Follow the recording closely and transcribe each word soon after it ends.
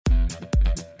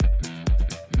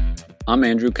I'm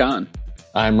Andrew Kahn.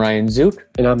 I'm Ryan Zook.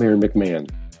 And I'm Aaron McMahon.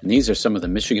 And these are some of the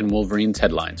Michigan Wolverines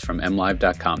headlines from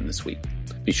MLive.com this week.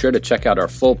 Be sure to check out our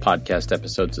full podcast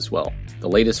episodes as well. The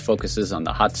latest focuses on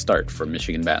the hot start for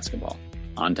Michigan basketball.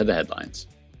 On to the headlines.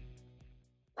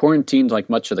 Quarantined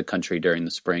like much of the country during the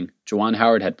spring, Juwan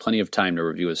Howard had plenty of time to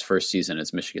review his first season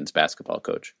as Michigan's basketball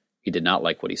coach. He did not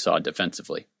like what he saw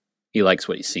defensively. He likes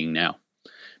what he's seeing now.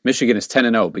 Michigan is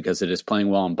 10-0 because it is playing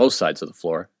well on both sides of the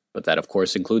floor, but that of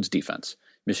course includes defense.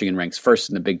 Michigan ranks first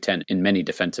in the Big Ten in many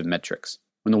defensive metrics.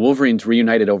 When the Wolverines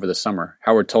reunited over the summer,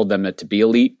 Howard told them that to be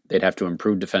elite, they'd have to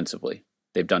improve defensively.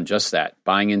 They've done just that,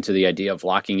 buying into the idea of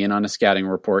locking in on a scouting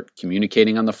report,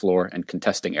 communicating on the floor, and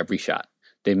contesting every shot.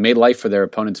 They've made life for their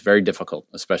opponents very difficult,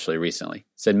 especially recently.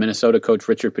 Said Minnesota coach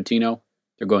Richard Pitino,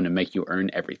 they're going to make you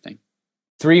earn everything.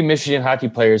 3 Michigan hockey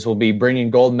players will be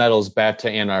bringing gold medals back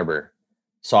to Ann Arbor.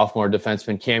 Sophomore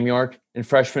defenseman Cam York and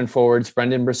freshman forwards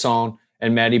Brendan Brisson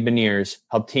and Matty Beniers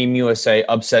helped Team USA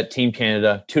upset Team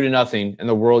Canada 2-0 in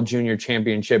the World Junior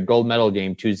Championship gold medal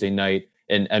game Tuesday night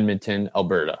in Edmonton,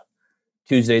 Alberta.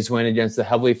 Tuesday's win against the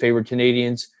heavily favored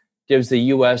Canadians gives the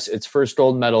U.S. its first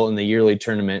gold medal in the yearly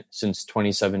tournament since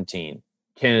 2017.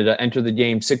 Canada entered the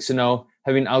game 6-0,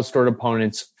 having outscored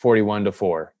opponents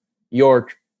 41-4.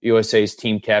 York, USA's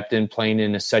team captain playing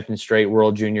in a second straight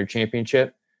World Junior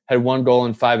Championship, had 1 goal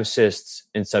and 5 assists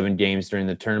in 7 games during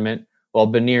the tournament, while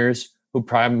Beniers, who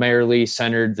primarily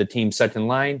centered the team's second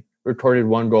line, recorded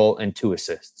 1 goal and 2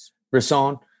 assists.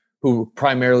 Brisson, who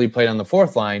primarily played on the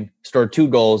fourth line, scored 2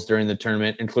 goals during the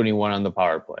tournament, including 1 on the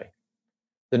power play.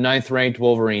 The 9th-ranked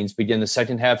Wolverines begin the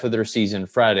second half of their season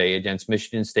Friday against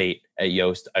Michigan State at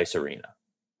Yost Ice Arena.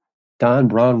 Don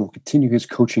Brown will continue his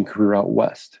coaching career out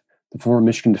west. The former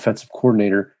Michigan defensive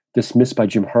coordinator, dismissed by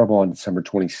Jim Harbaugh on December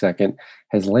 22nd,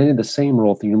 has landed the same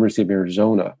role at the University of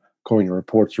Arizona, according to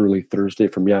reports early Thursday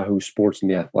from Yahoo Sports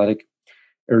and The Athletic.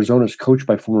 Arizona is coached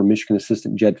by former Michigan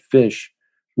assistant Jedd Fisch,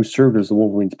 who served as the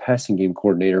Wolverines' passing game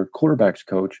coordinator, quarterbacks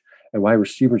coach, and wide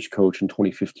receivers coach in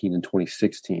 2015 and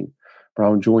 2016.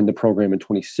 Brown joined the program in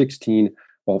 2016,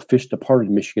 while Fisch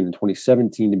departed Michigan in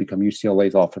 2017 to become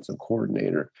UCLA's offensive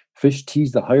coordinator. Fisch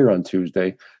teased the hire on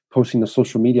Tuesday, posting to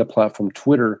social media platform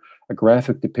Twitter a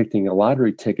graphic depicting a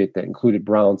lottery ticket that included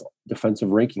Brown's defensive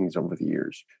rankings over the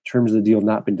years. Terms of the deal have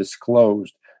not been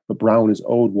disclosed, but Brown is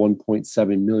owed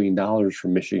 $1.7 million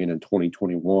from Michigan in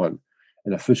 2021.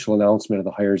 An official announcement of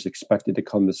the hire is expected to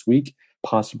come this week,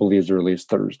 possibly as early as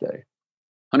Thursday.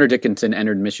 Hunter Dickinson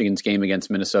entered Michigan's game against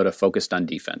Minnesota focused on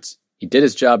defense. He did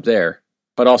his job there,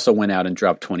 but also went out and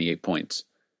dropped 28 points.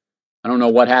 I don't know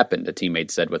what happened, a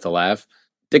teammate said with a laugh.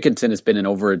 Dickinson has been an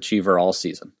overachiever all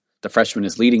season. The freshman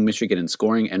is leading Michigan in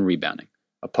scoring and rebounding.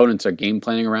 Opponents are game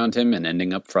planning around him and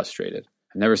ending up frustrated.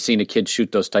 I've never seen a kid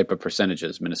shoot those type of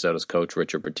percentages, Minnesota's coach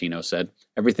Richard Pitino said.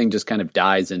 Everything just kind of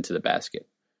dies into the basket.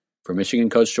 For Michigan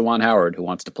coach Juwan Howard, who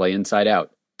wants to play inside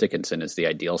out, Dickinson is the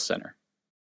ideal center.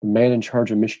 The man in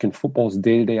charge of Michigan football's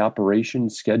day-to-day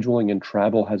operations, scheduling, and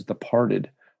travel has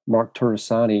departed. Mark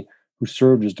Turasani, who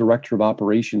served as director of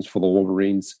operations for the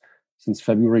Wolverines since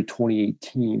February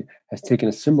 2018, has taken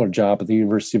a similar job at the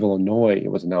University of Illinois,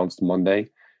 it was announced Monday.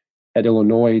 At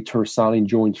Illinois, Turasani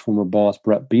joins former boss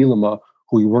Brett Bielema,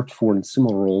 who he worked for in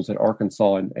similar roles at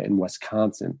Arkansas and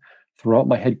Wisconsin. Throughout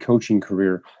my head coaching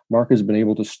career, Mark has been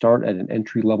able to start at an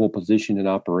entry-level position in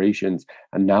operations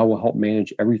and now will help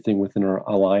manage everything within our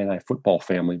Illini football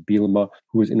family. Bielema,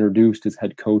 who was introduced as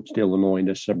head coach to Illinois on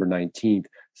December 19th,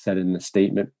 said in the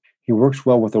statement. He works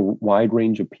well with a wide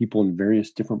range of people in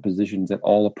various different positions that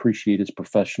all appreciate his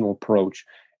professional approach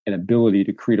and ability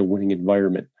to create a winning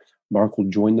environment. Mark will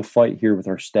join the fight here with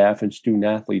our staff and student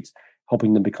athletes,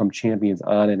 helping them become champions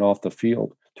on and off the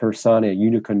field. Turasani, a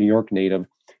Utica, New York native,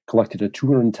 collected a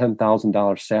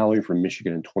 $210,000 salary from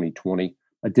Michigan in 2020.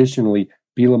 Additionally,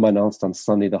 Bielema announced on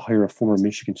Sunday the hire of former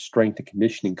Michigan strength and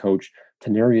conditioning coach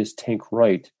Tenarius Tank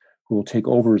Wright, who will take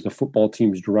over as the football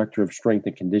team's director of strength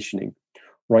and conditioning.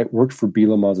 Wright worked for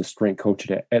Bielema as a strength coach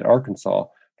at Arkansas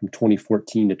from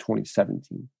 2014 to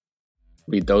 2017.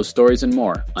 Read those stories and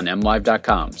more on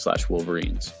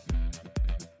mlive.com/Wolverines.